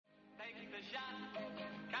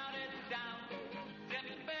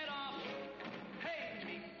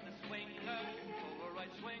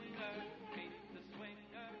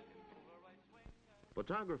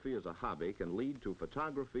Photography as a hobby can lead to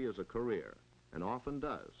photography as a career, and often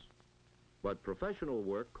does. But professional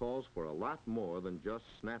work calls for a lot more than just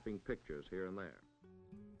snapping pictures here and there.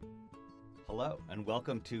 Hello, and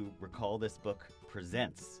welcome to Recall This Book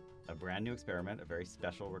Presents, a brand new experiment, a very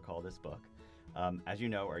special Recall This Book. As you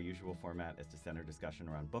know, our usual format is to center discussion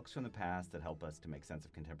around books from the past that help us to make sense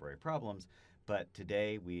of contemporary problems. But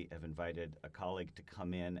today we have invited a colleague to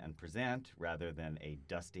come in and present rather than a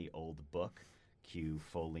dusty old book. Cue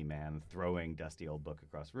Foley man throwing dusty old book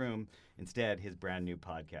across room. Instead, his brand new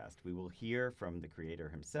podcast. We will hear from the creator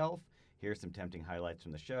himself, hear some tempting highlights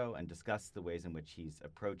from the show, and discuss the ways in which he's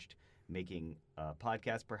approached making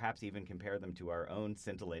podcasts, perhaps even compare them to our own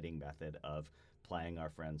scintillating method of plying our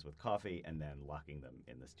friends with coffee and then locking them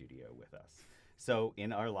in the studio with us. So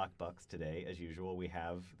in our lockbox today, as usual, we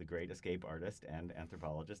have the great escape artist and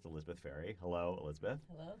anthropologist, Elizabeth Ferry. Hello, Elizabeth.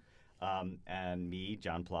 Hello. And me,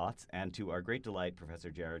 John Plotz, and to our great delight, Professor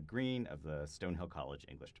Jared Green of the Stonehill College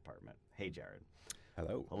English Department. Hey, Jared.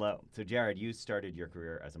 Hello. Hello. So, Jared, you started your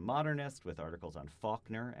career as a modernist with articles on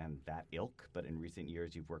Faulkner and that ilk, but in recent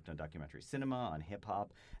years you've worked on documentary cinema, on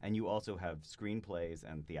hip-hop, and you also have screenplays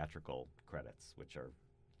and theatrical credits, which are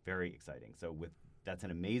very exciting. So that's an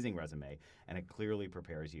amazing resume, and it clearly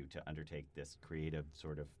prepares you to undertake this creative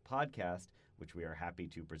sort of podcast, which we are happy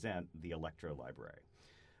to present, the Electro Library.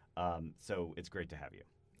 So it's great to have you.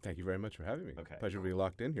 Thank you very much for having me. Okay. Pleasure to be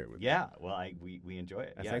locked in here with you. Yeah, well, we enjoy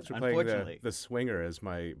it. And yeah, thanks for playing the Swinger as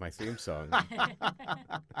my theme song.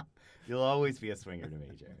 You'll always be a swinger to me,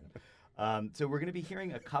 Jared. So we're going to be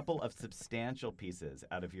hearing a couple of substantial pieces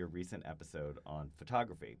out of your recent episode on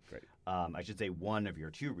photography. Great. I should say one of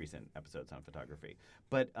your two recent episodes on photography.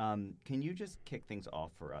 But can you just kick things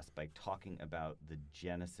off for us by talking about the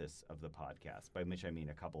genesis of the podcast, by which I mean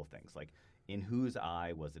a couple of things, like in whose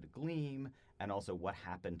eye was it a gleam, and also what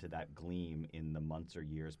happened to that gleam in the months or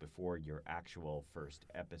years before your actual first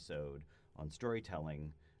episode on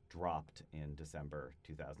storytelling dropped in December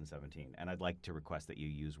 2017. And I'd like to request that you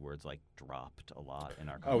use words like dropped a lot in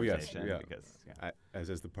our conversation. Oh, yes. Yeah. Because, as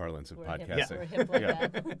is the parlance of We're podcasting. We're hip like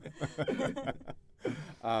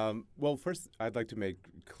that. Well, first, I'd like to make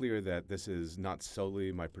clear that this is not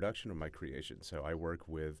solely my production or my creation. So I work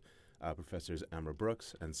with Professors Amra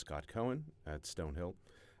Brooks and Scott Cohen at Stonehill.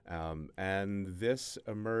 And this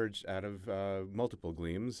emerged out of multiple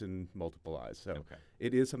gleams and multiple eyes. So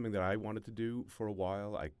It is something that I wanted to do for a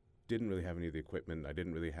while. I didn't really have any of the equipment. I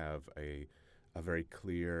didn't really have a very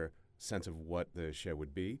clear sense of what the show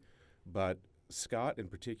would be. But Scott, in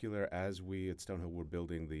particular, as we at Stonehill were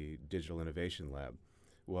building the Digital Innovation Lab,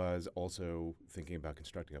 was also thinking about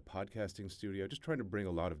constructing a podcasting studio, just trying to bring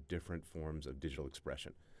a lot of different forms of digital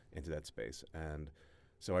expression into that space. And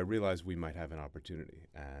so I realized we might have an opportunity.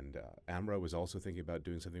 And Amra was also thinking about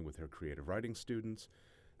doing something with her creative writing students,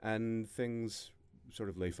 and things sort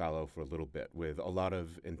of lay fallow for a little bit with a lot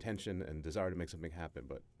of intention and desire to make something happen,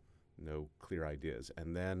 but no clear ideas.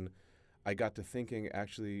 And then I got to thinking,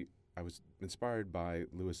 actually, I was inspired by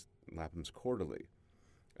Lewis Lapham's Quarterly.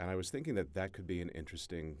 And I was thinking that that could be an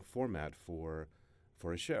interesting format for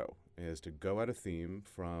a show, is to go at a theme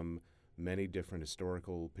from many different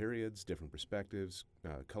historical periods, different perspectives,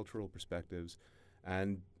 cultural perspectives,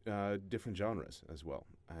 and different genres as well.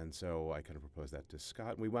 And so I kind of proposed that to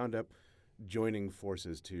Scott, and we wound up joining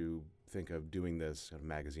forces to think of doing this kind of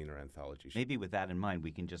magazine or anthology show. Maybe with that in mind, we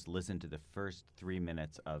can just listen to the first 3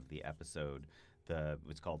 minutes of the episode.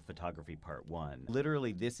 It's called Photography Part 1.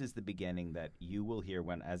 Literally, this is the beginning that you will hear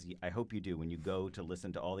when, I hope you do, when you go to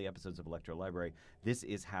listen to all the episodes of Electro Library. This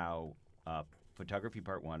is how Photography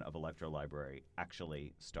Part 1 of Electro Library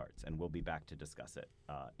actually starts, and we'll be back to discuss it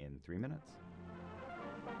in 3 minutes.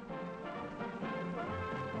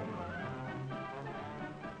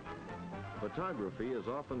 Photography is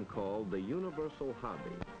often called the universal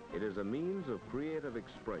hobby. It is a means of creative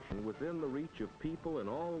expression within the reach of people in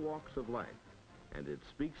all walks of life, and it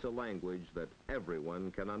speaks a language that everyone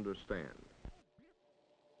can understand.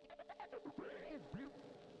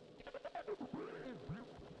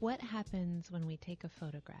 What happens when we take a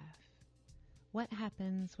photograph? What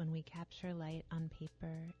happens when we capture light on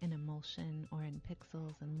paper, in emulsion, or in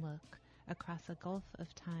pixels and look across a gulf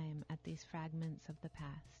of time at these fragments of the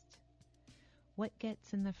past? What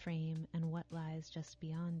gets in the frame and what lies just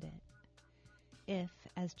beyond it? If,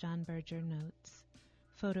 as John Berger notes,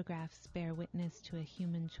 photographs bear witness to a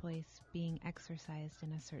human choice being exercised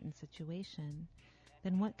in a certain situation,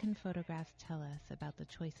 then what can photographs tell us about the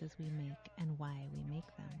choices we make and why we make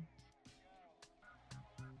them?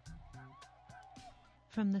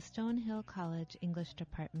 From the Stonehill College English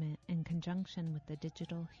Department, in conjunction with the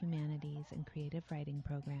Digital Humanities and Creative Writing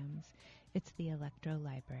programs, it's the Electro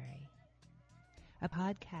Library. A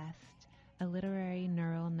podcast, a literary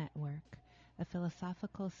neural network, a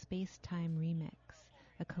philosophical space-time remix,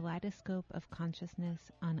 a kaleidoscope of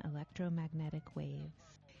consciousness on electromagnetic waves.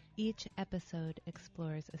 Each episode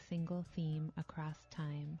explores a single theme across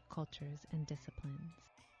time, cultures, and disciplines.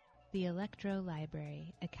 The Electro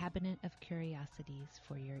Library, a cabinet of curiosities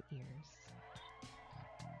for your ears.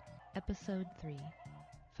 Episode 3,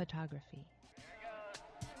 Photography.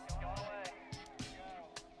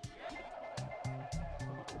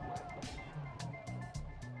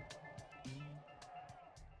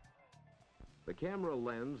 The camera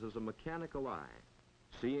lens is a mechanical eye,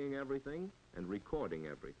 seeing everything and recording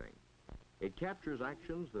everything. It captures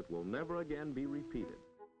actions that will never again be repeated.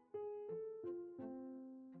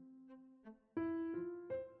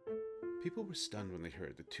 People were stunned when they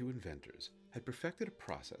heard that two inventors had perfected a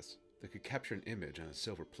process that could capture an image on a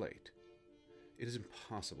silver plate. It is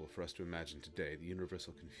impossible for us to imagine today the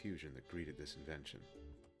universal confusion that greeted this invention.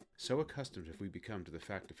 So accustomed have we become to the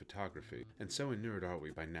fact of photography, and so inured are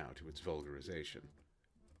we by now to its vulgarization.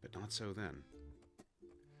 But not so then.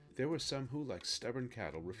 There were some who, like stubborn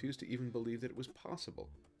cattle, refused to even believe that it was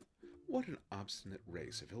possible. What an obstinate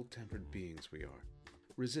race of ill-tempered beings we are,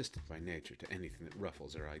 resistant by nature to anything that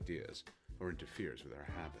ruffles our ideas or interferes with our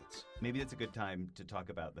habits. Maybe it's a good time to talk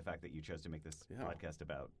about the fact that you chose to make this podcast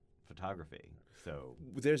about photography. So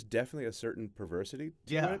there's definitely a certain perversity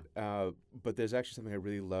to it, but there's actually something I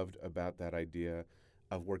really loved about that idea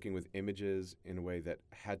of working with images in a way that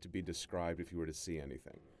had to be described if you were to see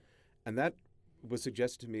anything. And that was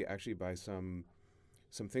suggested to me actually by some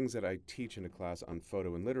things that I teach in a class on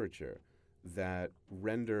photo and literature that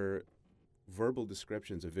render verbal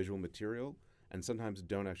descriptions of visual material and sometimes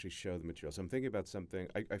don't actually show the material. So I'm thinking about something,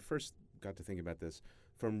 I first got to think about this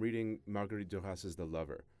from reading Marguerite Duras's The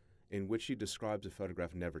Lover, in which she describes a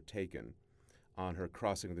photograph never taken on her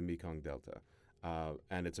crossing of the Mekong Delta.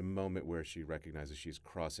 And it's a moment where she recognizes she's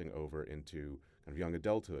crossing over into kind of young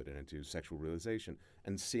adulthood and into sexual realization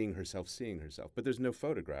and seeing herself. But there's no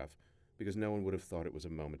photograph because no one would have thought it was a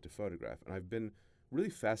moment to photograph. And I've been really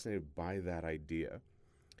fascinated by that idea.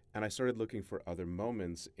 And I started looking for other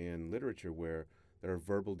moments in literature where there are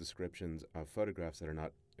verbal descriptions of photographs that are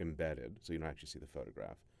not embedded, so you don't actually see the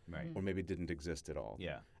photograph, right, or maybe didn't exist at all.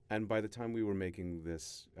 Yeah. And by the time we were making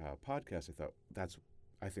this podcast, I thought,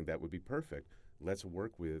 I think that would be perfect. Let's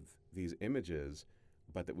work with these images,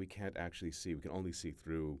 but that we can't actually see. We can only see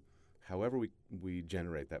through however we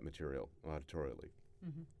generate that material auditorially.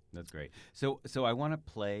 Mm-hmm. That's great. So I want to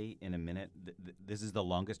play in a minute. This is the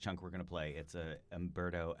longest chunk we're going to play. It's a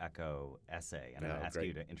Umberto Eco essay, and I'm going to ask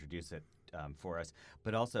you to introduce it for us.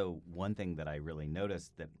 But also, one thing that I really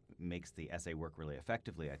noticed that makes the essay work really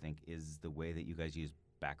effectively, I think, is the way that you guys use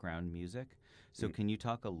background music. So can you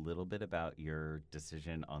talk a little bit about your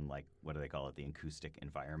decision on, like, what do they call it, the acoustic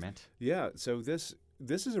environment? Yeah, so this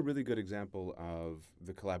is a really good example of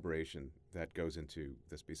the collaboration that goes into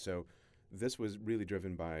this piece. So this was really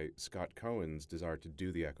driven by Scott Cohen's desire to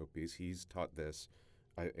do the echo piece. He's taught this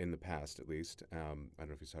in the past, at least. I don't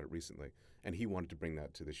know if he's taught it recently. And he wanted to bring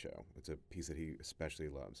that to the show. It's a piece that he especially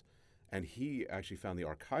loves. And he actually found the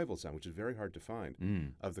archival sound, which is very hard to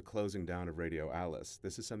find, of the closing down of Radio Alice.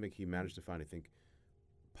 This is something he managed to find, I think,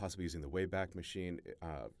 possibly using the Wayback Machine.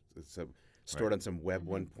 It's stored on some Web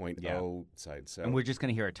 1.0 site. So, and we're just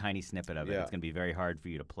going to hear a tiny snippet of it. It's going to be very hard for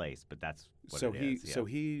you to place, but that's what it is. So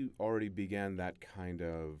he already began that kind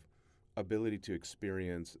of ability to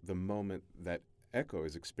experience the moment that Echo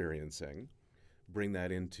is experiencing, bring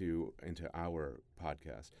that into our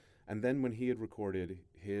podcast. And then when he had recorded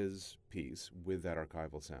his piece with that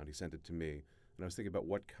archival sound, he sent it to me. And I was thinking about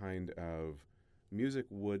what kind of music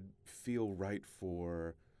would feel right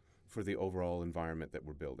for the overall environment that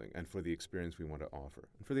we're building and for the experience we want to offer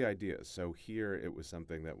and for the ideas. So here it was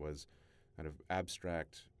something that was kind of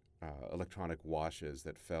abstract electronic washes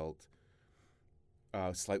that felt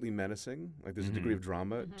slightly menacing. Like there's a degree of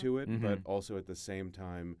drama to it, but also at the same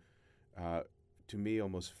time, to me,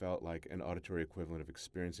 almost felt like an auditory equivalent of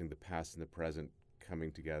experiencing the past and the present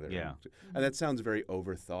coming together. Yeah. And that sounds very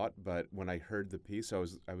overthought, but when I heard the piece, I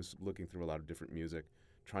was looking through a lot of different music,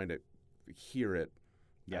 trying to hear it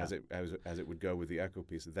as it would go with the echo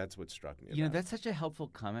piece. That's what struck me. You know, that's such a helpful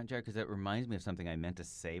comment, Jared, because that reminds me of something I meant to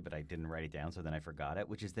say, but I didn't write it down, so then I forgot it,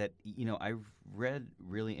 which is that, you know, I've read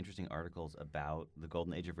really interesting articles about the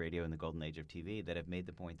golden age of radio and the golden age of TV that have made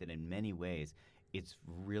the point that in many ways it's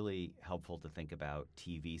really helpful to think about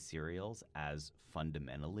TV serials as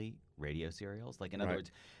fundamentally radio serials. Like, in other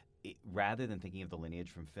words, rather than thinking of the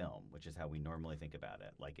lineage from film, which is how we normally think about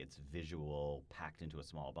it, like it's visual packed into a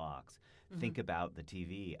small box, think about the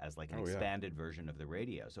TV as like an expanded version of the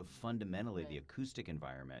radio. So fundamentally, the acoustic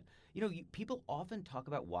environment, people often talk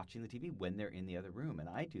about watching the TV when they're in the other room. And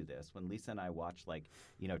I do this when Lisa and I watch like,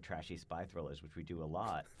 trashy spy thrillers, which we do a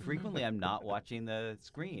lot. Frequently, I'm not watching the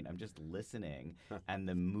screen. I'm just listening. And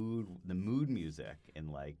the mood music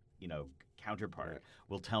in like, counterpart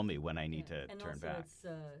will tell me when I need to turn back. And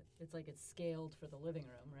also it's like it's scaled for the living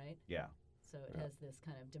room, right? Yeah. So it has this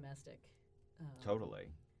kind of domestic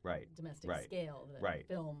totally. Right. Domestic scale that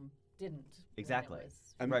film didn't. Exactly.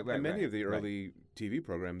 And many of the early TV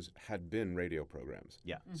programs had been radio programs.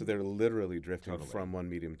 Yeah. So they're literally drifting from one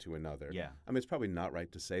medium to another. Yeah. I mean, it's probably not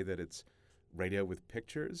right to say that it's radio with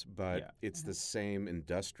pictures, but it's the same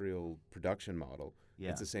industrial production model. Yeah.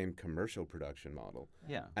 It's the same commercial production model.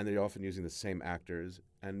 Yeah. And they're often using the same actors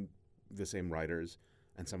and the same writers,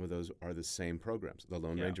 and some of those are the same programs. The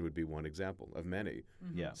Lone Ranger would be one example of many.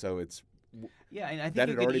 Yeah. So it's and I think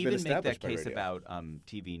you could even make that case about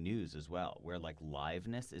TV news as well, where like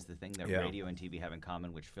liveness is the thing that radio and TV have in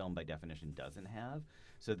common, which film by definition doesn't have.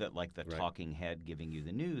 So that like the talking head giving you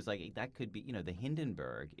the news, like that could be, the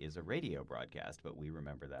Hindenburg is a radio broadcast, but we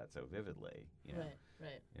remember that so vividly.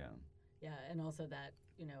 Right. Yeah. Yeah, and also that,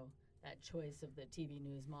 that choice of the TV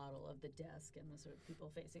news model of the desk and the sort of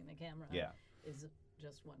people facing the camera is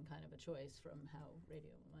just one kind of a choice from how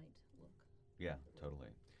radio might look. Yeah, totally.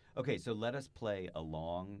 Okay, so let us play a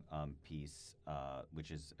long piece,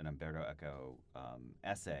 which is an Umberto Eco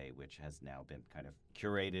essay, which has now been kind of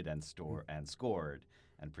curated and scored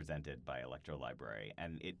and presented by Electro Library.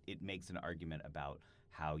 And it makes an argument about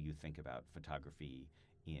how you think about photography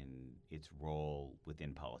in its role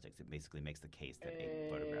within politics. It basically makes the case that a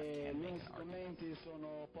photograph can make an argument.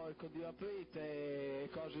 Sono porco di aprite,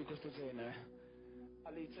 cose di questo genere.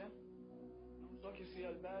 Alice? Non so chi sia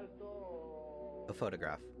Alberto. A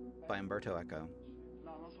Photograph by Umberto Eco.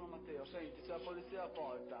 No, non sono Matteo. Senti, c'è la polizia alla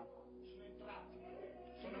porta.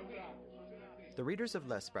 Sono entrati. The readers of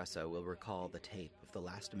L'Espresso will recall the tape of the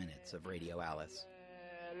last minutes of Radio Alice,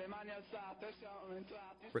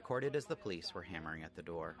 recorded as the police were hammering at the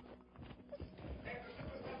door.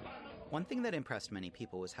 One thing that impressed many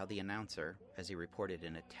people was how the announcer, as he reported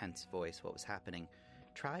in a tense voice what was happening,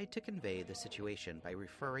 tried to convey the situation by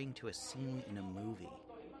referring to a scene in a movie.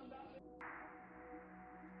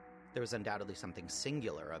 There was undoubtedly something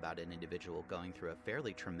singular about an individual going through a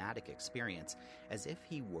fairly traumatic experience, as if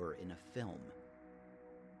he were in a film.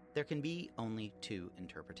 There can be only two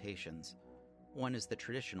interpretations. One is the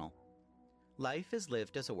traditional. Life is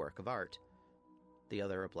lived as a work of art. The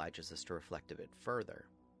other obliges us to reflect of it further.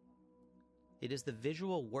 It is the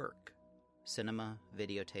visual work, cinema,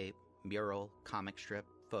 videotape, mural, comic strip,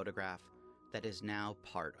 photograph, that is now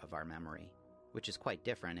part of our memory, which is quite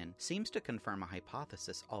different and seems to confirm a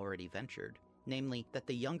hypothesis already ventured, namely that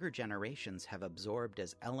the younger generations have absorbed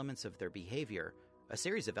as elements of their behavior a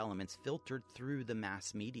series of elements filtered through the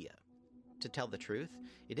mass media. To tell the truth,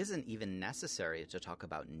 it isn't even necessary to talk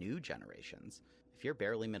about new generations. If you're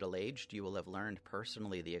barely middle-aged, you will have learned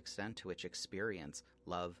personally the extent to which experience,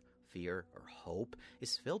 love, fear, or hope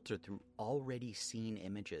is filtered through already seen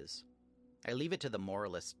images. I leave it to the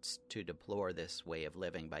moralists to deplore this way of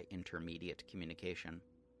living by intermediate communication.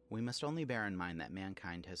 We must only bear in mind that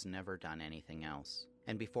mankind has never done anything else.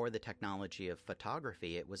 And before the technology of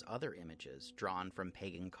photography, it was other images drawn from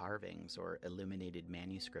pagan carvings or illuminated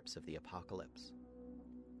manuscripts of the apocalypse.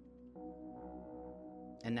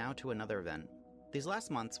 And now to another event. These last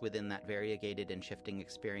months, within that variegated and shifting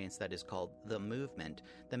experience that is called the movement,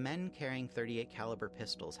 the men carrying .38 caliber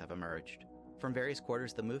pistols have emerged. From various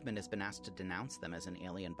quarters, the movement has been asked to denounce them as an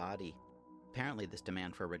alien body. Apparently, this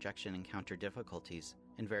demand for rejection encountered difficulties,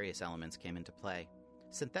 and various elements came into play.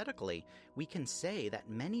 Synthetically, we can say that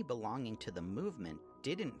many belonging to the movement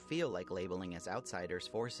didn't feel like labeling as outsiders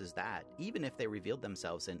forces that, even if they revealed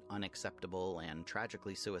themselves in unacceptable and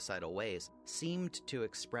tragically suicidal ways, seemed to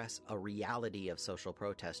express a reality of social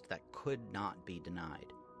protest that could not be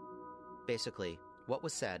denied. Basically, what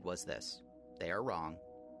was said was this: they are wrong,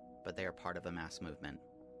 but they are part of a mass movement.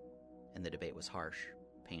 And the debate was harsh,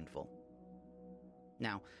 painful.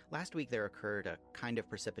 Now, last week there occurred a kind of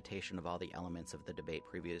precipitation of all the elements of the debate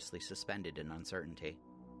previously suspended in uncertainty.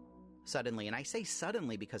 Suddenly, and I say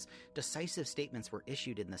suddenly because decisive statements were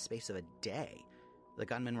issued in the space of a day, the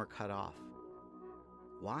gunmen were cut off.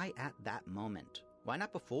 Why at that moment? Why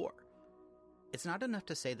not before? It's not enough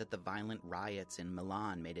to say that the violent riots in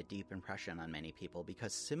Milan made a deep impression on many people,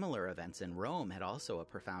 because similar events in Rome had also a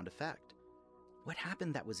profound effect. What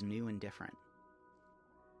happened that was new and different?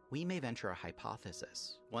 we may venture a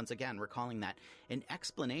hypothesis, once again recalling that an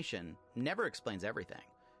explanation never explains everything,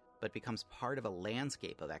 but becomes part of a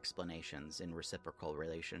landscape of explanations in reciprocal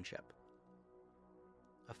relationship.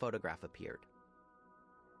 A photograph appeared.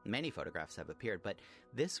 Many photographs have appeared, but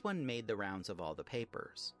this one made the rounds of all the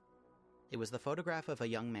papers. It was the photograph of a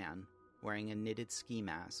young man wearing a knitted ski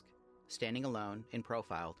mask, standing alone, in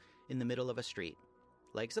profile, in the middle of a street,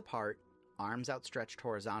 legs apart, arms outstretched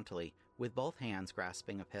horizontally, with both hands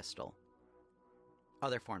grasping a pistol.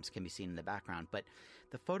 Other forms can be seen in the background, but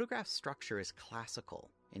the photograph's structure is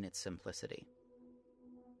classical in its simplicity.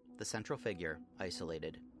 The central figure,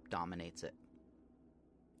 isolated, dominates it.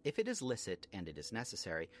 If it is licit, and it is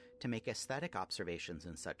necessary, to make aesthetic observations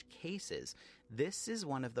in such cases, this is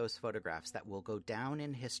one of those photographs that will go down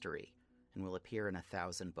in history and will appear in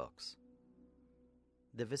 1,000 books.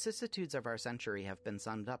 The vicissitudes of our century have been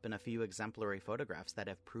summed up in a few exemplary photographs that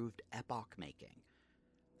have proved epoch-making.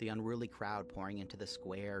 The unruly crowd pouring into the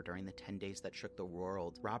square during the 10 days that shook the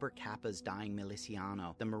world, Robert Capa's dying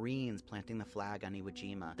Miliciano, the Marines planting the flag on Iwo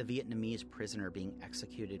Jima, the Vietnamese prisoner being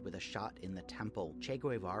executed with a shot in the temple, Che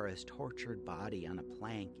Guevara's tortured body on a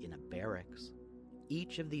plank in a barracks.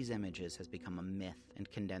 Each of these images has become a myth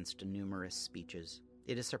and condensed to numerous speeches.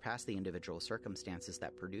 It has surpassed the individual circumstances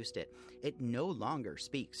that produced it. It no longer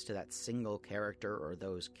speaks to that single character or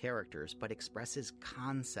those characters, but expresses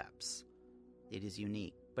concepts. It is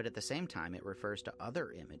unique, but at the same time it refers to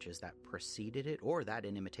other images that preceded it or that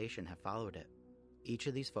in imitation have followed it. Each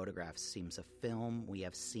of these photographs seems a film we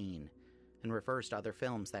have seen and refers to other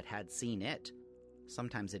films that had seen it.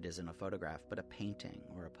 Sometimes it isn't a photograph, but a painting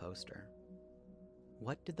or a poster.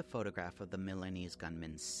 What did the photograph of the Milanese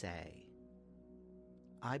gunman say?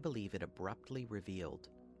 I believe it abruptly revealed,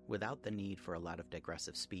 without the need for a lot of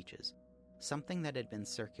digressive speeches, something that had been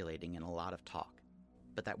circulating in a lot of talk,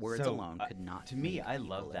 but that words alone could not. To me, I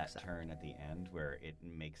love that accept. turn at the end where it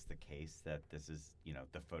makes the case that this is,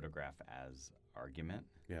 the photograph as argument.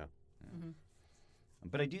 Yeah. Mm-hmm.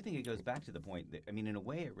 But I do think it goes back to the point that, in a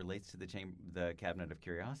way it relates to the Cabinet of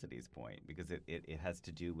Curiosities point, because it has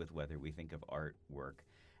to do with whether we think of artwork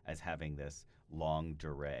as having this longue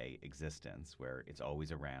durée existence where it's always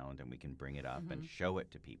around and we can bring it up and show it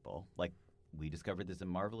to people. Like we discovered there's a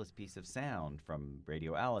marvelous piece of sound from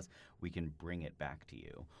Radio Alice. We can bring it back to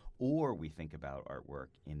you. Or we think about artwork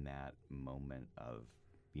in that moment of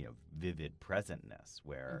vivid presentness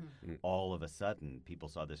where all of a sudden people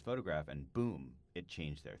saw this photograph and boom, it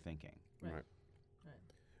changed their thinking. Right.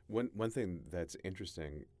 One thing that's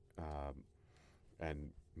interesting,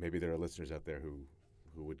 and maybe there are listeners out there who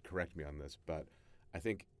would correct me on this, but I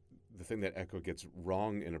think the thing that Eco gets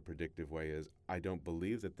wrong in a predictive way is I don't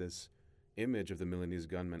believe that this image of the Milanese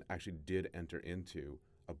gunman actually did enter into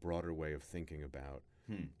a broader way of thinking about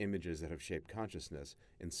images that have shaped consciousness.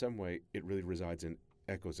 In some way, it really resides in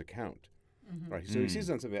Eco's account. Right? So he sees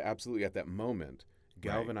on something that absolutely at that moment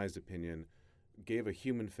galvanized opinion, gave a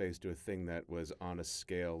human face to a thing that was on a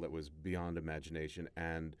scale that was beyond imagination,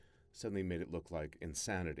 and suddenly made it look like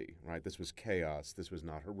insanity, right? This was chaos. This was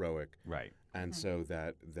not heroic. Right. And so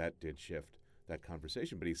that did shift that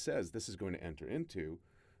conversation. But he says this is going to enter into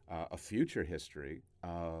a future history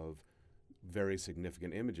of very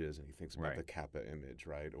significant images. And he thinks about the Kappa image,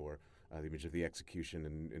 right? Or the image of the execution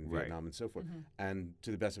in Vietnam and so forth. And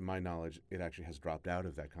to the best of my knowledge, it actually has dropped out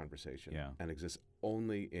of that conversation and exists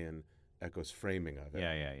only in Eco's framing of it.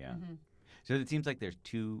 Yeah. So it seems like there's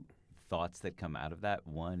two thoughts that come out of that.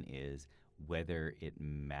 One is whether it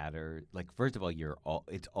matters. Like, first of all,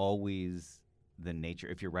 it's always the nature.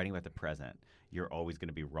 If you're writing about the present, you're always going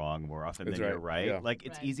to be wrong more often than you're right. Yeah. Like,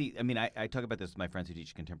 it's easy. I talk about this with my friends who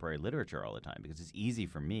teach contemporary literature all the time because it's easy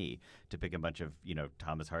for me to pick a bunch of,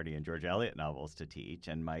 Thomas Hardy and George Eliot novels to teach,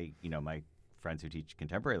 and my friends who teach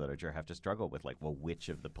contemporary literature have to struggle with which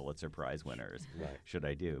of the Pulitzer Prize winners should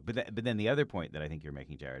I do? But then the other point that I think you're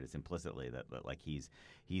making, Jared, is implicitly that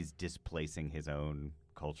he's displacing his own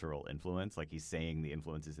cultural influence. Like he's saying the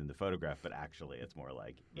influence is in the photograph, but actually it's more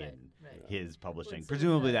like in his publishing.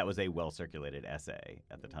 Presumably that was a well-circulated essay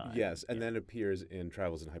at the time. Yes, and then appears in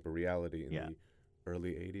Travels in Hyperreality in the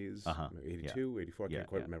early 80s, 82, 84. I can't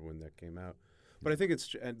quite remember when that came out. But I think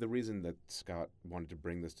and the reason that Scott wanted to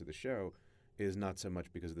bring this to the show is not so much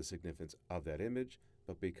because of the significance of that image,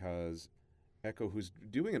 but because Eco, who's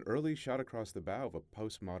doing an early shot across the bow of a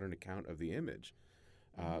postmodern account of the image,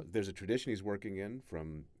 there's a tradition he's working in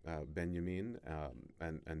from Benjamin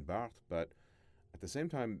and Barthes, but at the same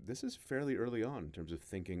time, this is fairly early on in terms of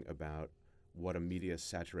thinking about what a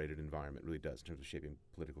media-saturated environment really does in terms of shaping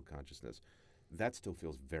political consciousness. That still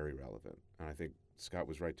feels very relevant, and I think Scott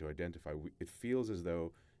was right to identify. It feels as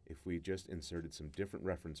though if we just inserted some different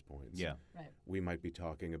reference points, Right. we might be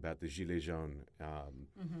talking about the Gilets jaunes,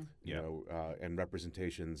 and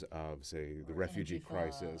representations of, say, the Or refugee Antifa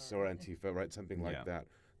crisis or Antifa, right? Something like that.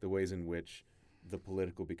 The ways in which the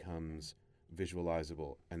political becomes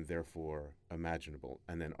visualizable and therefore imaginable,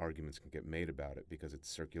 and then arguments can get made about it because it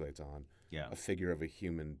circulates on a figure of a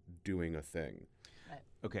human doing a thing. Right.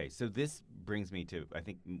 Okay, so this brings me to, I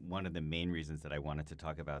think, one of the main reasons that I wanted to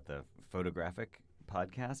talk about the photographic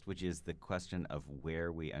podcast, which is the question of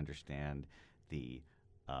where we understand the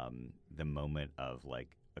moment of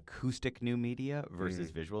like acoustic new media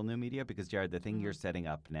versus visual new media. Because Jared, the thing you're setting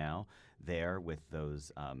up now there with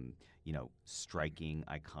those striking,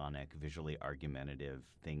 iconic, visually argumentative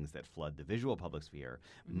things that flood the visual public sphere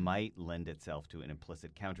might lend itself to an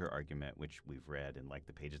implicit counter argument, which we've read in like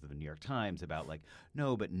the pages of the New York Times about like,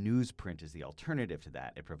 no, but newsprint is the alternative to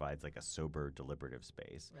that. It provides like a sober, deliberative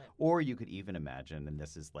space. Right. Or you could even imagine, and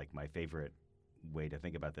this is like my favorite way to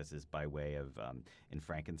think about this is by way of in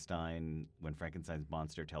Frankenstein, when Frankenstein's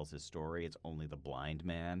monster tells his story, it's only the blind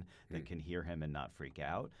man that can hear him and not freak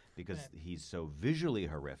out because he's so visually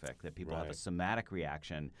horrific that people have a somatic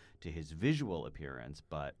reaction to his visual appearance.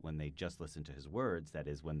 But when they just listen to his words, that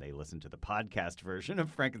is when they listen to the podcast version of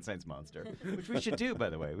Frankenstein's monster, which we should do, by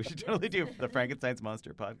the way. We should totally do the Frankenstein's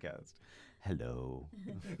monster podcast. Hello,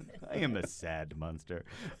 I am a sad monster.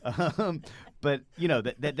 But you know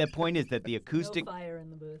that point is that the acoustic fire in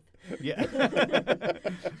the booth. Yeah,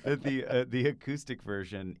 that the acoustic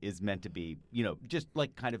version is meant to be just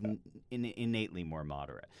like kind of innately more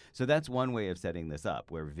moderate. So that's one way of setting this up,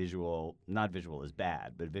 where not visual is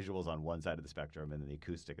bad, but visual is on one side of the spectrum and then the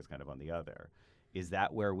acoustic is kind of on the other. Is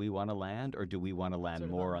that where we want to land, or do we want to land Sort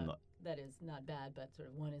of more on the? That is not bad, but sort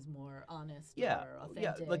of one is more honest Yeah, or authentic.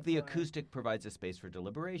 yeah. Like the acoustic provides a space for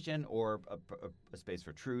deliberation or a space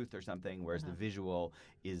for truth or something, whereas the visual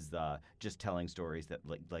is just telling stories that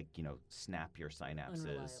like snap your synapses.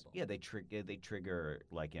 Unreliable. Yeah, they trigger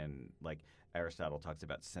like Aristotle talks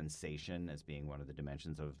about sensation as being one of the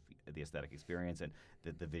dimensions of the aesthetic experience, and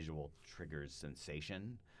that the visual triggers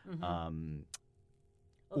sensation.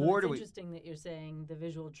 Although it's interesting that you're saying the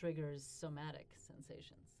visual triggers somatic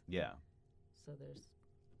sensations. Yeah. So there's.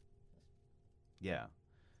 Yeah.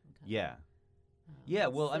 Yeah.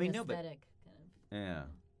 Well, I mean, no, but. Kind of, yeah.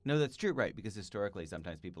 No, that's true, right? Because historically,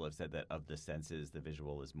 sometimes people have said that of the senses, the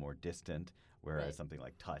visual is more distant, whereas something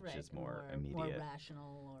like touch is more immediate, more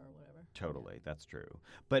rational, or whatever. Totally, that's true.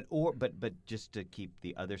 But just to keep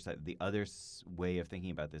the other side, the other way of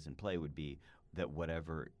thinking about this in play would be that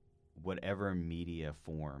whatever media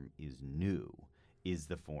form is new is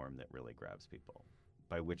the form that really grabs people.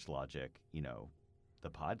 By which logic, the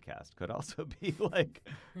podcast could also be like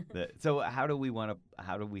so how do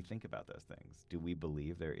we think about those things? Do we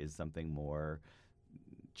believe there is something more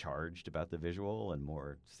charged about the visual and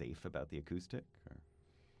more safe about the acoustic? Or?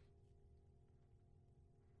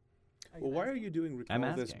 Well, why are you doing Recall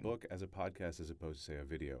This asking. Book as a podcast as opposed to, say, a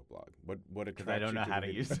video blog? What attracts you? Because I don't know how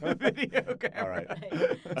to use the a video camera. All right.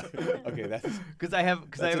 Okay, that's because I have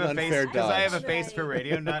a face for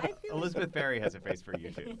radio. Not Elizabeth Ferry has a face for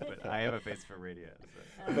YouTube, but I have a face for radio.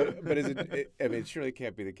 So. But is it? I mean, it surely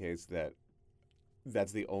can't be the case that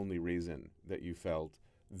that's the only reason that you felt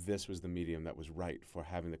this was the medium that was right for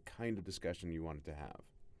having the kind of discussion you wanted to have.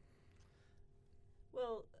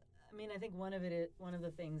 Well, I mean, I think one of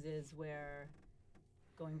the things is where,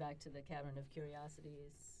 going back to the Cavern of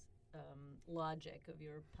Curiosities logic of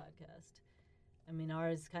your podcast, I mean,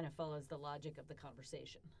 ours kind of follows the logic of the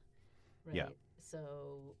conversation, right? Yeah.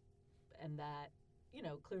 So, and that,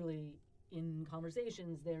 clearly in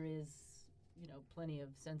conversations there is, plenty of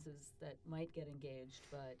senses that might get engaged,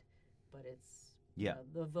 but it's,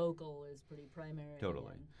 the vocal is pretty primary.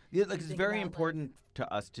 Totally. Yeah, like it's very important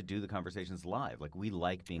to us to do the conversations live. Like we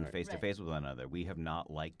like being face to face with one another. We have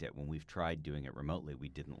not liked it when we've tried doing it remotely. We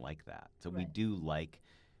didn't like that. So we do like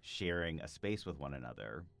sharing a space with one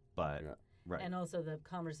another, but And also the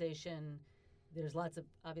conversation, there's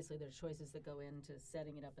choices that go into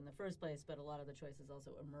setting it up in the first place, but a lot of the choices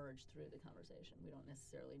also emerge through the conversation. We don't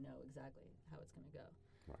necessarily know exactly how it's going to go.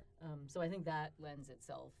 Right. So I think that lends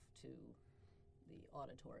itself to the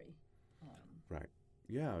auditory. Right.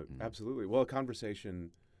 Yeah, absolutely. Well, a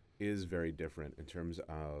conversation is very different in terms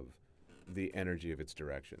of the energy of its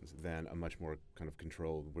directions than a much more kind of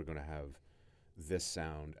controlled, we're going to have this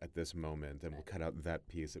sound at this moment and we'll cut out that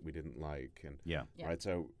piece that we didn't like. And right.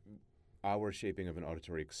 So our shaping of an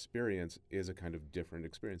auditory experience is a kind of different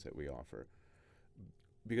experience that we offer.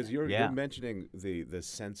 Because you're mentioning the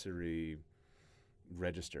sensory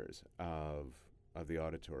registers of the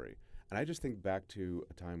auditory. And I just think back to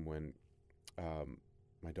a time when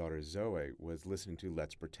my daughter Zoe was listening to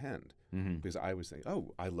Let's Pretend, Mm-hmm. because I was thinking,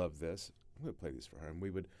 oh, I love this. I'm going to play these for her. And we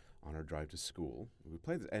would, on our drive to school, we would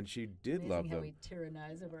play this. And she did Amazing love how them. we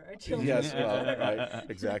tyrannize over our children. Yes, well, right,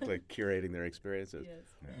 exactly, curating their experiences.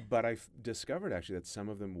 Yes. But I discovered actually that some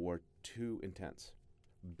of them were too intense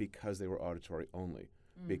because they were auditory only.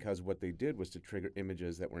 Because what they did was to trigger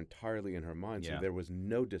images that were entirely in her mind, so Yeah. there was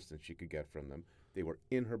no distance she could get from them. They were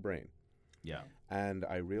in her brain. Yeah. And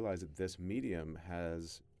I realized that this medium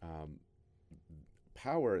has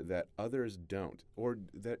power that others don't, or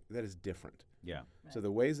that is different. Yeah. Right. So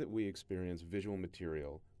the ways that we experience visual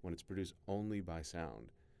material when it's produced only by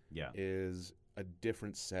sound Yeah. is a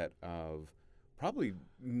different set of probably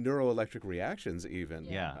neuroelectric reactions even.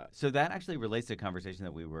 Yeah. So that actually relates to a conversation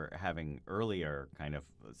that we were having earlier, kind of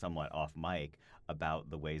somewhat off mic, about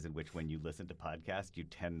the ways in which when you listen to podcasts, you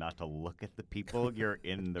tend not to look at the people you're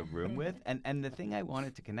in the room with. And the thing I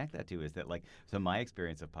wanted to connect that to is that, like, so my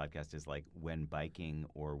experience of podcast is like when biking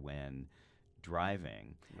or when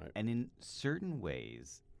driving. Right. And in certain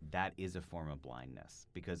ways, that is a form of blindness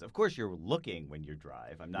because, of course, you're looking when you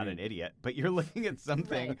drive. I'm not an idiot, but you're looking at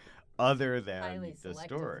something Right. other than Highly the selectively,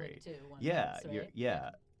 story. too, one Yeah, hopes, you're, right? yeah,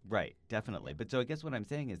 right, definitely. But so I guess what I'm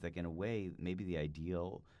saying is, like, in a way, maybe the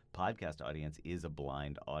ideal podcast audience is a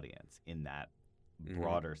blind audience in that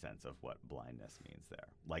broader sense of what blindness means there,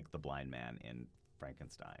 like the blind man in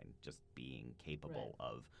Frankenstein, just being capable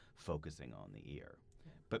of focusing on the ear.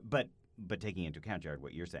 But taking into account, Jared,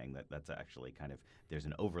 what you're saying, that's actually kind of, there's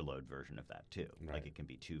an overload version of that too. Right. Like it can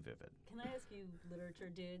be too vivid. Can I ask you, literature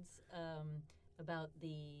dudes, about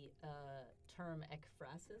the term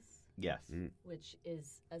ekphrasis? Yes. Which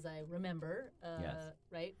is, as I remember, Yes.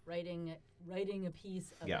 right, writing a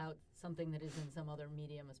piece about Yeah. something that is in some other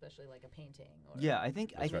medium, especially like a painting. Or Yeah, I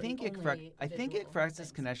think That's right. Only visual ekphrasis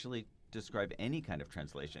things. can actually describe any kind of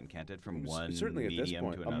translation, can't it? From one Certainly at this medium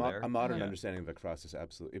point, to another. a modern Yeah. understanding of ekphrasis,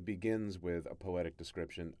 absolutely. It begins with a poetic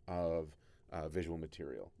description of visual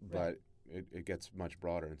material, Right. but it gets much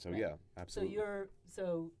broader. And so, Right. yeah, So absolutely.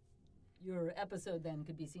 your episode then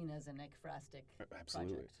could be seen as an ekphrastic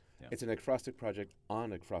Absolutely. project. Yeah. It's an ekphrastic project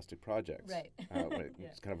on ekphrastic projects. Right. Right. Yeah.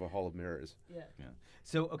 It's kind of a hall of mirrors. Yeah. Yeah.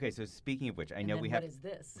 So okay. So speaking of which, I And know then we what have. is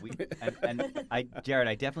this? Jared,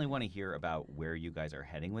 I definitely want to hear about where you guys are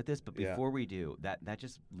heading with this. But Yeah. before we do, that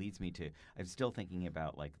just leads me to. I'm still thinking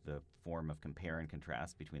about like the form of compare and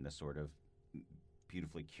contrast between the sort of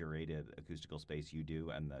beautifully curated acoustical space you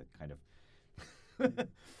do and the kind of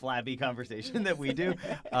flabby conversation that we do.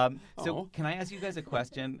 So can I ask you guys a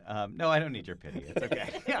question? No, I don't need your pity. It's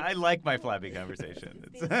okay. I like my flabby conversation.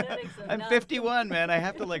 It's the aesthetics of I'm not 51, man. I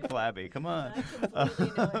have to like flabby. Come on. Not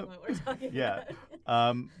completely knowing what we're talking Yeah.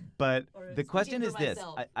 about. But Or the speaking question for is this.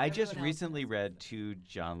 myself. I just Everyone else recently knows read this. two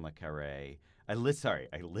John le Carré. I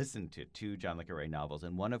listened to two John le Carré novels,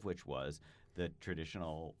 and one of which was the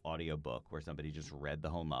traditional audiobook where somebody just read the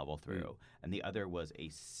whole novel through, and the other was a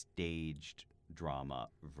staged drama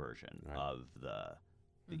version Right. of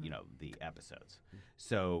the episodes.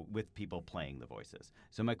 So with people playing the voices.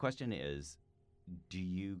 So my question is, do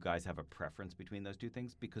you guys have a preference between those two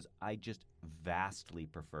things? Because I just vastly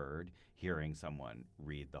preferred hearing someone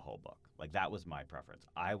read the whole book. Like that was my preference.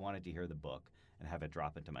 I wanted to hear the book and have it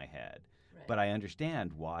drop into my head. Right. But I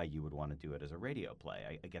understand why you would want to do it as a radio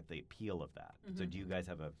play. I get the appeal of that. So do you guys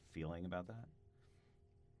have a feeling about that?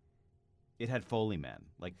 It had Foley men,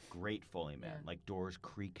 like great Foley men, Yeah. like doors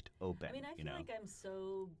creaked open. I mean, I you feel know? like I'm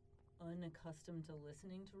so unaccustomed to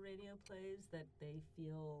listening to radio plays that they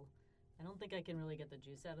feel. I don't think I can really get the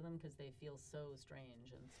juice out of them because they feel so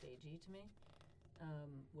strange and stagey to me.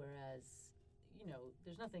 Whereas,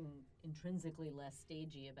 there's nothing intrinsically less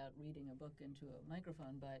stagey about reading a book into a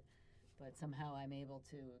microphone, but somehow I'm able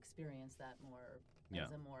to experience that more Yeah.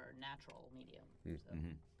 as a more natural medium. So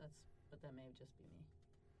but that may just be me.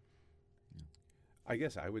 I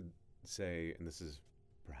guess I would say, and this is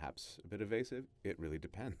perhaps a bit evasive, it really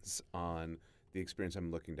depends on the experience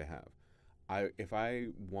I'm looking to have. If I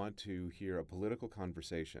want to hear a political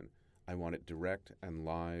conversation, I want it direct and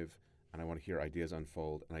live, and I want to hear ideas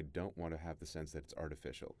unfold, and I don't want to have the sense that it's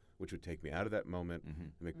artificial, which would take me out of that moment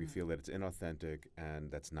and make me feel that it's inauthentic,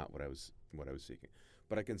 and that's not what I was seeking.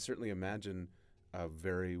 But I can certainly imagine a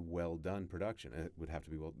very well done production. It would have to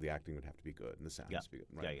be the acting would have to be good, and the sound has to be good.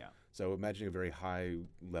 Right? Yeah. So imagining a very high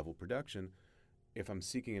level production, if I'm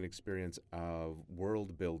seeking an experience of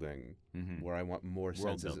world building where I want more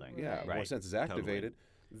World senses, building. Right. more Right. senses activated,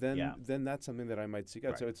 then that's something that I might seek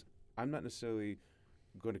out. Right. So I'm not necessarily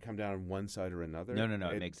going to come down on one side or another. No,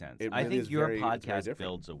 it makes sense. It I really think is your very- it's very podcast different.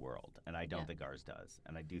 builds a world, and I don't Yeah. think ours does.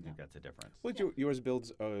 And I do think that's a difference. Well, yours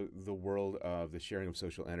builds the world of the sharing of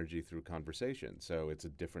social energy through conversation. So it's a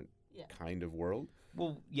different Yeah. kind of world.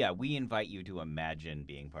 Well, yeah, we invite you to imagine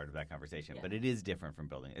being part of that conversation, Yeah. but it is different from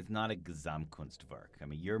building. It's not a Gesamtkunstwerk. I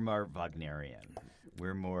mean, you're more Wagnerian.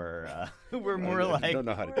 We're more, we're more I like, don't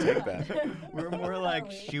know how to take that. we're more like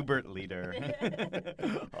Really? Schubert leader,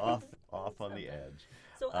 off on the edge.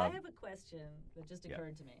 So I Um, have a question that just yeah.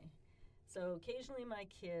 occurred to me. So occasionally my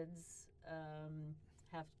kids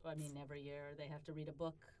every year they have to read a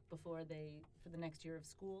book for the next year of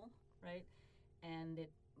school, right? And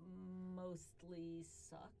it mostly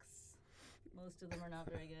sucks. Most of them are not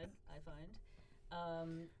very good, I find.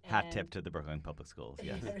 Hat and- tip to the Brooklyn Public Schools,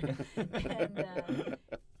 yes.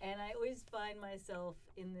 and I always find myself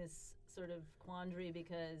in this sort of quandary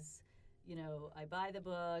because, I buy the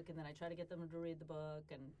book and then I try to get them to read the book,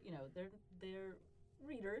 and they're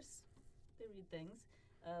readers, they read things,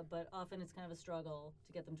 but often it's kind of a struggle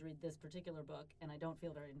to get them to read this particular book, and I don't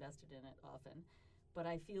feel very invested in it often. But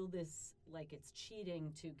I feel this like it's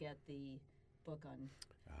cheating to get the book on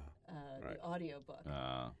right. the audio book.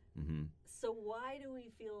 Mm-hmm. So why do I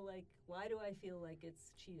feel like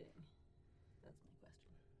it's cheating? That's my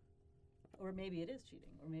question. Or maybe it is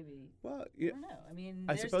cheating, or maybe Well, I don't know. I mean,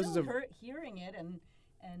 I they're suppose still it's hearing it, and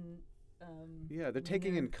yeah, they're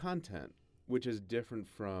taking in content, which is different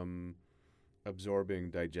from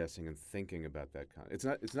absorbing, digesting, and thinking about that content. It's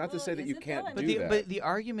not to Well, say that is you it can't though? I But do the, that. but the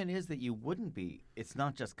argument is that you wouldn't be. It's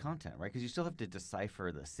not just content, right? Because you still have to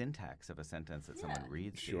decipher the syntax of a sentence that someone Yeah.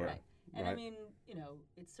 reads. to Sure. you. right. And I Right. mean,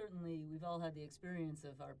 it's certainly we've all had the experience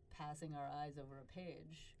of passing our eyes over a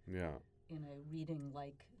page Yeah. in a reading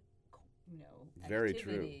like, Very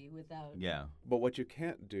true. activity without. Yeah. But what you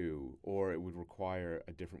can't do, or it would require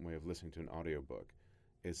a different way of listening to an audiobook,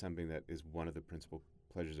 is something that is one of the principal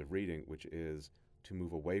pleasures of reading, which is to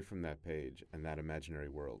move away from that page and that imaginary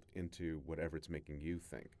world into whatever it's making you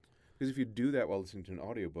think. Because if you do that while listening to an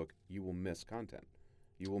audiobook, you will miss content.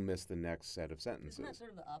 You will miss the next set of sentences. Isn't that sort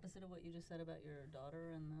of the opposite of what you just said about your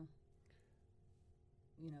daughter and the,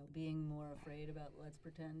 being more afraid about let's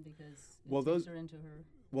pretend because it Well, takes those- her into her.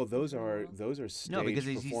 Well, those are Well. staged No, because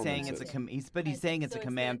he's saying it's a performances. he's saying it's So a it's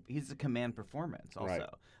command. He's a command performance also. Right.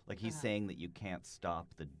 Like he's Uh-huh. saying that you can't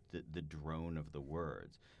stop the drone of the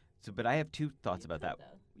words. So, but I have two thoughts You about could,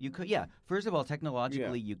 that. though. You could, yeah. First of all,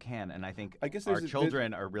 technologically you can, and I think I guess our there's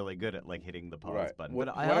children are really good at like hitting the pause Right. button. What,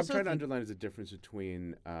 but I what I'm also trying to think, underline is the difference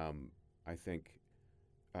between, I think,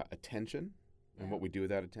 attention and Yeah. what we do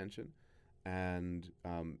with that attention, and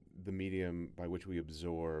the medium by which we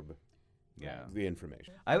absorb yeah. the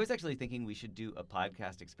information. I was actually thinking we should do a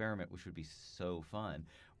podcast experiment, which would be so fun,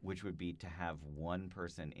 which would be to have one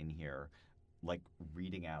person in here like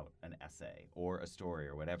reading out an essay or a story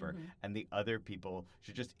or whatever, Mhm. and the other people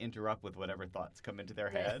should just interrupt with whatever thoughts come into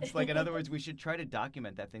their Right. heads. Like, in other words, we should try to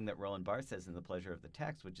document that thing that Roland Barthes says in The Pleasure of the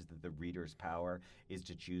Text, which is that the reader's power is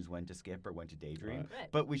to choose when to skip or when to daydream. Right.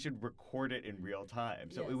 Right. But we should record it in real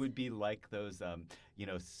time. So it Yes. would be like those,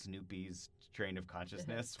 Snoopy's Train of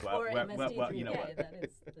Consciousness. Or MST3K. What- That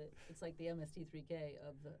is it's like the MST3K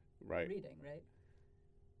of the Right. reading, right?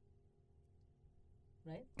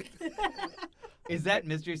 Right? Is that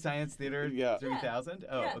Mystery Science Theater Yeah. 3000?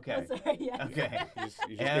 Oh, Yeah, okay. sorry, yeah. Okay. You just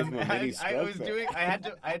gave him a mini I stroke was there. doing. I had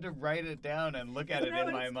to write it down and look at Isn't it that in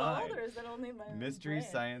what my it's mind. called, or is that only in my own Mystery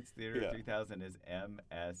brain? Science Theater Yeah. 3000 is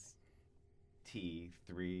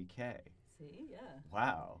MST3K. See, yeah.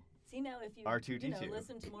 Wow. See, now if you R2D2.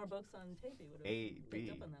 listen to more books on tape, you would A, have B.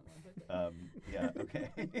 picked up on that more quickly. Yeah. Okay.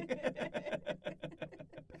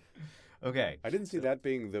 Okay. I didn't see that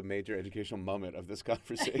being the major educational moment of this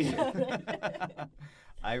conversation.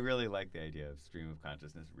 I really like the idea of stream of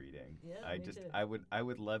consciousness reading. Yeah, I me just too. I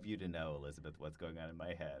would love you to know, Elizabeth, what's going on in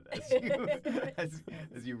my head as you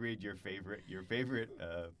as you read your favorite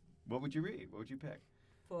what would you read? What would you pick?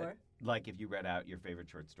 For Like if you read out your favorite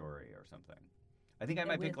short story or something. I think I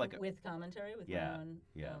might pick like a, with commentary with Yeah, my own.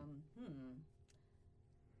 yeah.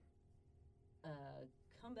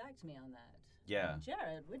 Come back to me on that. Yeah.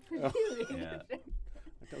 Jared, which would you read? Yeah. I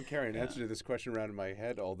don't carry an answer to this question around in my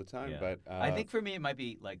head all the time, Yeah. but I think for me it might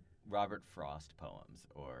be like Robert Frost poems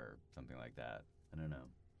or something like that. I don't know.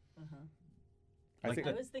 Uh-huh. I Like think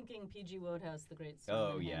I was thinking P.G. Wodehouse, The Great Storm.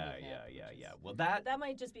 Oh and yeah, Handicap, yeah. which is- Well, But that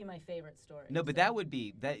might just be my favorite story. no, but so- that would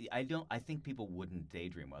be that. I think people wouldn't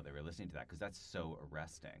daydream while they were listening to that because that's so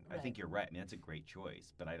arresting. I think Right. you're right. I mean, that's a great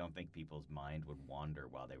choice, but I don't think people's mind would wander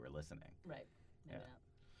while they were listening. Right. Maybe Yeah. not.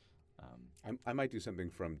 I might do something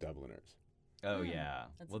from Dubliners. Oh yeah.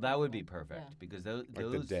 That's Well, a that good would be one. perfect Yeah. because those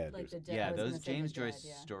Like The Dead. Like or the something. Dead. yeah, I was those gonna say James The Dead, Joyce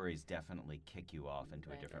yeah. stories definitely kick you off into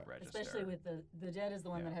a Right. different register. Especially with the Dead is the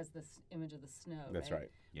one Yeah. that has this image of the snow. That's right.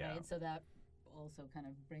 yeah. Right? So that also kind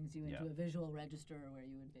of brings you into Yeah. a visual register where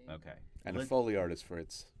you would be. Okay. And a Let- Foley artist for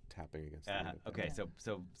its tapping against the window. okay, Yeah.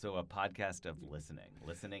 so a podcast of listening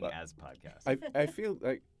But as podcast. I feel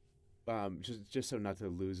like just so not to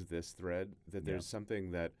lose this thread, that there's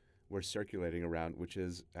something that we're circulating around, which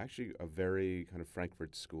is actually a very kind of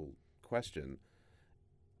Frankfurt School question.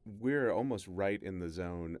 We're almost right in the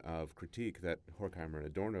zone of critique that Horkheimer and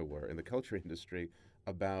Adorno were in the culture industry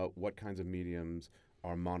about what kinds of mediums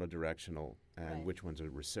are monodirectional and Right. which ones are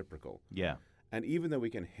reciprocal. yeah. And even though we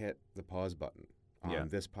can hit the pause button on Yeah.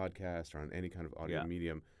 this podcast or on any kind of audio Yeah.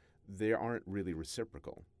 medium, they aren't really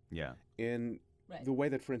reciprocal. Yeah. In Right. the way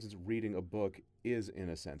that, for instance, reading a book is in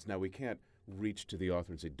a sense. Now, we can't reach to the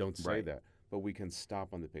author and say, don't say Right. that, but we can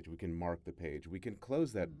stop on the page. We can mark the page. We can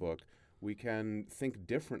close that book. We can think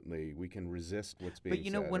differently. We can resist what's being But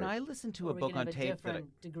you know, said. when or- I listen to Or a we book can on have a tape that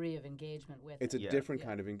different degree of engagement with it's it. a Yeah. different Yeah.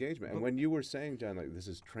 kind of engagement. And But- when you were saying, John, like this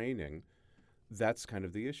is training, that's kind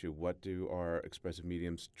of the issue. What do our expressive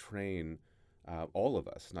mediums train all of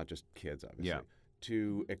us, not just kids, obviously, Yeah.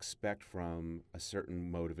 to expect from a certain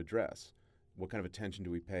mode of address? What kind of attention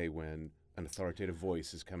do we pay when an authoritative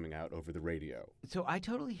voice is coming out over the radio? So I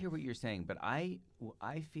totally hear what you're saying, but I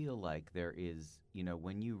feel like there is, you know,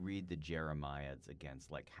 when you read the Jeremiads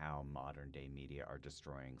against like how modern day media are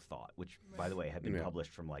destroying thought, which by the way had been Yeah.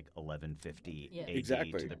 published from like 1150 Yeah. AD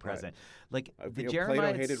Exactly, to the right. present. Like the Plato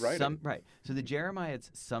Jeremiads hated writing. right. So the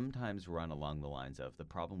Jeremiads sometimes run along the lines of the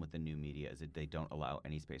problem with the new media is that they don't allow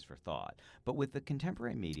any space for thought. But with the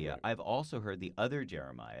contemporary media, Right. I've also heard the other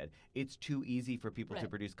Jeremiad, it's too easy for people to Right.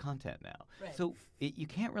 produce content now. Right. So you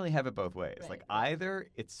can't really have it both ways. Right, Like right.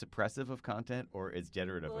 either it's suppressive of content or it's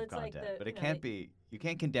generative Well, of it's like content. the- But it you know, can't they- be. You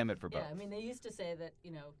can't condemn it for both. Yeah, I mean, they used to say that,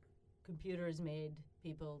 computers made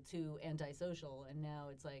people too antisocial, and now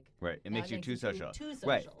it's like, Right. It now makes you too social. Too social,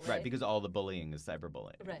 Right. right? Because all the bullying is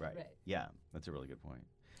cyberbullying. Right, Right. right. Yeah. That's a really good point.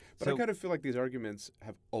 But so, I kind of feel like these arguments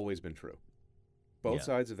have always been true. Both Yeah.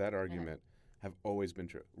 sides of that argument have always been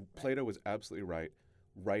true. Plato was absolutely right.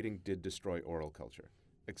 Writing did destroy oral culture.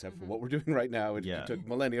 Except for what we're doing right now, it Yeah. took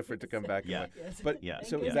millennia for it to come back. Yeah. Yes. But Yeah. Thank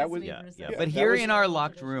so goodness that was we yeah, for a yeah. second. But that here was- in our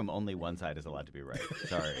locked room, only one side is allowed to be right.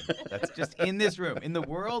 Sorry. That's just in this room. In the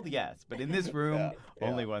world, yes. But in this room, Yeah.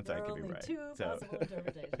 only one There side are can be only right. two So possible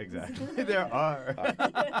interpretations. exactly. There are.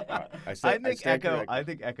 I I think stand Echo. corrected. I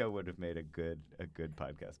think Echo would have made a good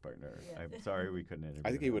podcast partner. Yeah. I'm sorry we couldn't interview. I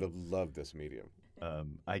think he him. would have loved this medium.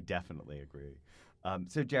 I definitely agree.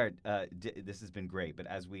 So Jared, this has been great. But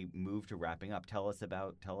as we move to wrapping up, tell us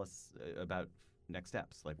about next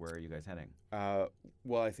steps. Like, where are you guys heading?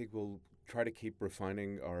 Well, I think we'll try to keep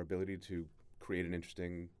refining our ability to create an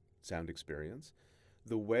interesting sound experience.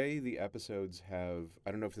 The way the episodes have,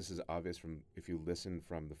 I don't know if this is obvious from if you listen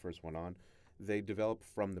from the first one on, they develop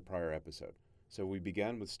from the prior episode. So we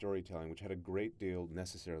began with storytelling, which had a great deal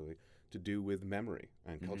necessarily to do with memory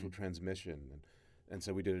and cultural transmission. And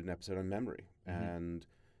so we did an episode on memory. And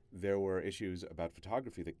there were issues about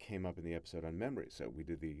photography that came up in the episode on memory. So we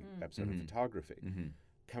did the episode on photography.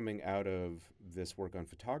 Coming out of this work on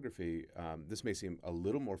photography, this may seem a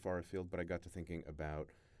little more far afield, but I got to thinking about,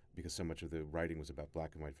 because so much of the writing was about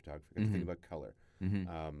black and white photography, I got to think about color. Oh,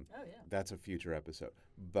 yeah. That's a future episode.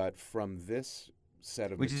 But from this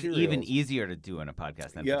set of Which is materials, even easier to do in a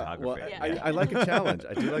podcast than photography. well, I like a challenge.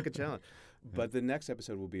 I do like a challenge. But the next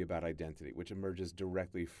episode will be about identity, which emerges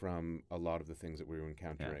directly from a lot of the things that we were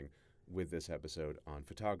encountering with this episode on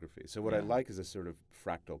photography. So what I like is a sort of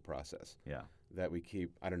fractal process Yeah. that we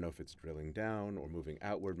keep. I don't know if it's drilling down or moving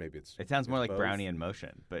outward. Maybe it's. It sounds more it's like both. Brownian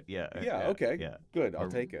motion, but yeah. Yeah. Okay. Yeah. Good. I'll Or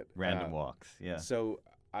take it. Random walks. Yeah. So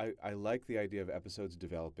I like the idea of episodes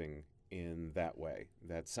developing in that way.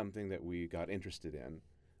 That something that we got interested in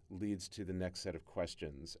leads to the next set of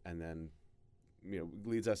questions, and then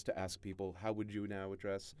leads us to ask people, how would you now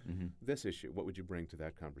address this issue? What would you bring to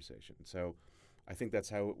that conversation? So I think that's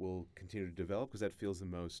how it will continue to develop, because that feels the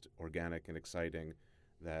most organic and exciting,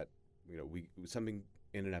 that something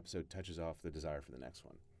in an episode touches off the desire for the next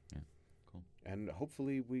one. Yeah, cool. And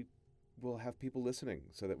hopefully we will have people listening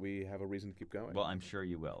so that we have a reason to keep going. Well, I'm sure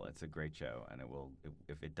you will. It's a great show, and it will.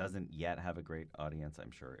 If it doesn't yet have a great audience,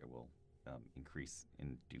 I'm sure it will increase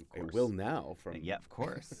in due course. It will now. From Yeah, of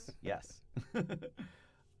course. Yes.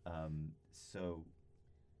 So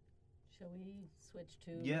Shall we switch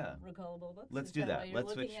to Yeah. recallable books? let's Is do why that. you're Let's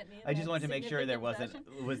looking switch. at me in I just that wanted to make sure there significant wasn't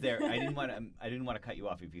fashion? was there. I didn't want to cut you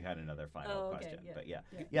off if you had another final Oh, okay, question. yeah, But yeah.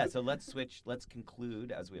 yeah. Yeah. So let's switch. Let's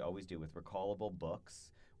conclude as we always do with recallable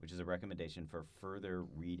books. which is a recommendation for further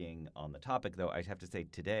reading on the topic. Though I have to say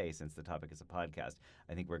today, since the topic is a podcast,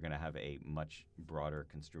 I think we're going to have a much broader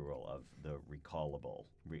construal of the recallable.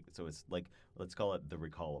 So it's like, let's call it the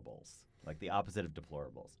recallables, like the opposite of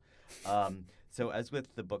deplorables. So as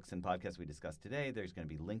with the books and podcasts we discussed today, there's going to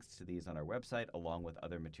be links to these on our website, along with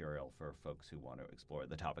other material for folks who want to explore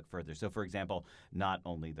the topic further. So, for example, not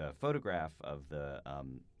only the photograph of the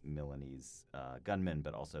Milanese gunman,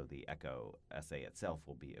 but also the Echo essay itself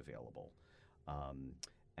will be available.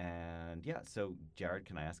 And yeah, so Jared,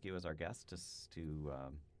 can I ask you as our guest just to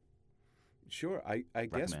Sure. I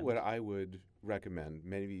guess recommend? what I would recommend,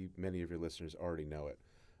 maybe many of your listeners already know it,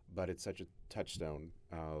 but it's such a touchstone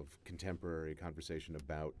of contemporary conversation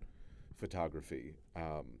about photography.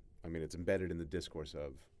 I mean, it's embedded in the discourse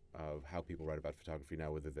of how people write about photography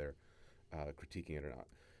now, whether they're critiquing it or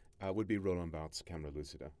not, would be Roland Barthes' Camera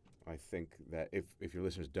Lucida. I think that if your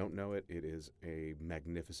listeners don't know it, it is a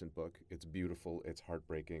magnificent book. It's beautiful. It's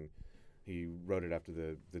heartbreaking. He wrote it after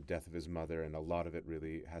the death of his mother, and a lot of it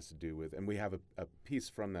really has to do with, and we have a piece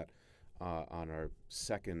from that on our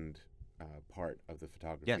second part of the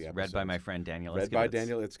photography yes, episodes. read by my friend Daniel Read Itzkowitz. by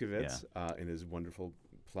Daniel Itzkowitz in his wonderful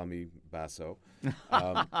plummy basso.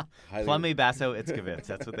 Plummy Basso Itzkowitz,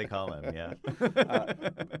 that's what they call him, yeah.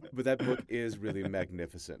 But that book is really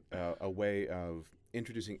magnificent, a way of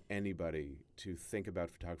introducing anybody to think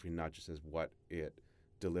about photography not just as what it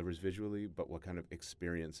delivers visually, but what kind of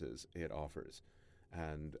experiences it offers.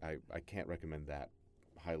 And I can't recommend that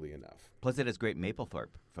highly enough. Plus it has great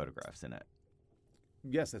Mapplethorpe photographs in it.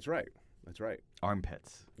 Yes, that's right. That's right.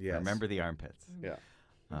 Armpits. Yes. Remember the armpits. Yeah.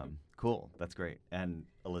 Cool. That's great. And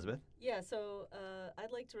Elizabeth? Yeah, so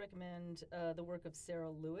I'd like to recommend the work of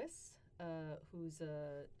Sarah Lewis, who's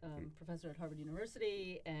a professor at Harvard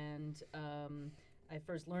University, and I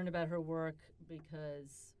first learned about her work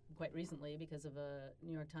quite recently because of a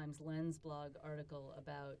New York Times Lens blog article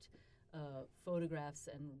about photographs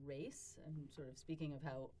and race, and sort of speaking of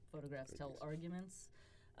how photographs tell arguments,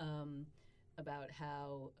 about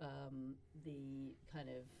how the kind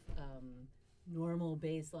of normal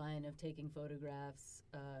baseline of taking photographs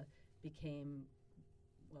became,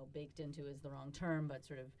 well, baked into is the wrong term, but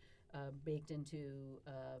sort of baked into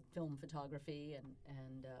film photography,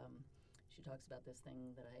 and she talks about this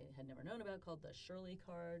thing that I had never known about called the Shirley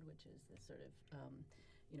card, which is this sort of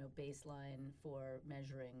baseline for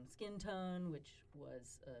measuring skin tone, which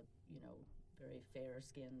was a very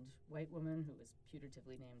fair-skinned white woman who was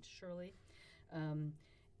putatively named Shirley.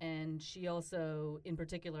 And she also, in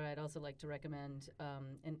particular, I'd also like to recommend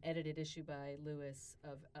an edited issue by Lewis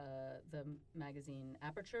of the magazine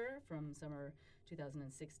Aperture from summer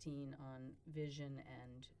 2016 on vision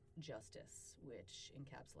and justice, which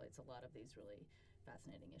encapsulates a lot of these really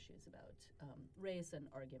fascinating issues about race and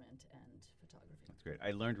argument and photography. That's great.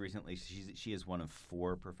 I learned recently she is one of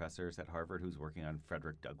 4 professors at Harvard who's working on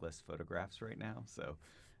Frederick Douglass photographs right now. So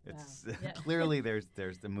it's clearly there's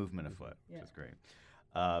the movement afoot, which is great.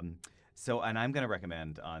 And I'm going to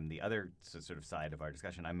recommend on the other sort of side of our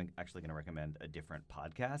discussion, I'm actually going to recommend a different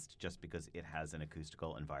podcast just because it has an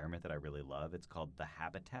acoustical environment that I really love. It's called The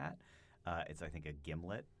Habitat. It's, I think, a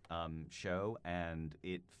Gimlet show, and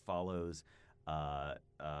it follows, I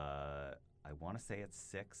want to say it's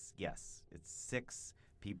 6. Yes, it's 6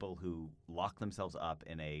 people who lock themselves up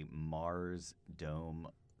in a Mars dome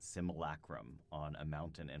simulacrum on a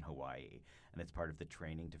mountain in Hawaii. And it's part of the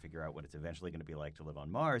training to figure out what it's eventually going to be like to live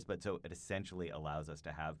on Mars. But so it essentially allows us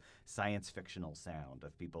to have science fictional sound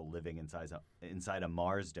of people living inside a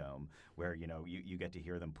Mars dome where, you get to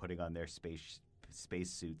hear them putting on their space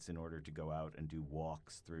suits in order to go out and do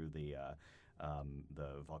walks through the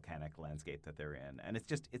volcanic landscape that they're in. And it's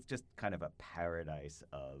just kind of a paradise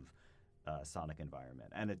of sonic environment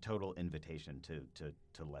and a total invitation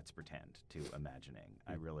to let's pretend, to imagining.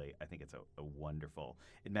 I think it's a wonderful,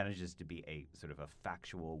 it manages to be a sort of a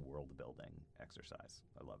factual world building exercise.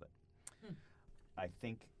 I love it. I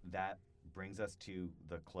think that brings us to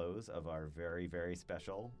the close of our very, very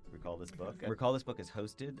special Recall This Book. Recall This Book is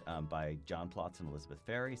hosted by John Plotz and Elizabeth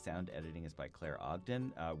Ferry. Sound editing is by Claire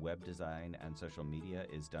Ogden. Web design and social media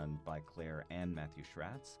is done by Claire and Matthew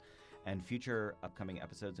Schratz. And future upcoming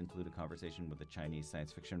episodes include a conversation with the Chinese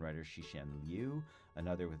science fiction writer Xishan Liu,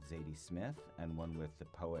 another with Zadie Smith, and one with the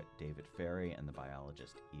poet David Ferry and the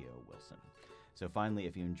biologist E.O. Wilson. So finally,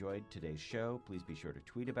 if you enjoyed today's show, please be sure to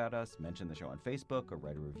tweet about us, mention the show on Facebook, or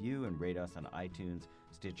write a review and rate us on iTunes,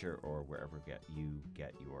 Stitcher, or wherever you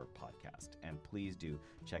get your podcast. And please do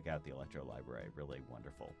check out the Electro Library, really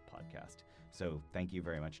wonderful podcast. So thank you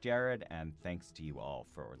very much, Jared, and thanks to you all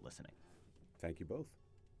for listening. Thank you both.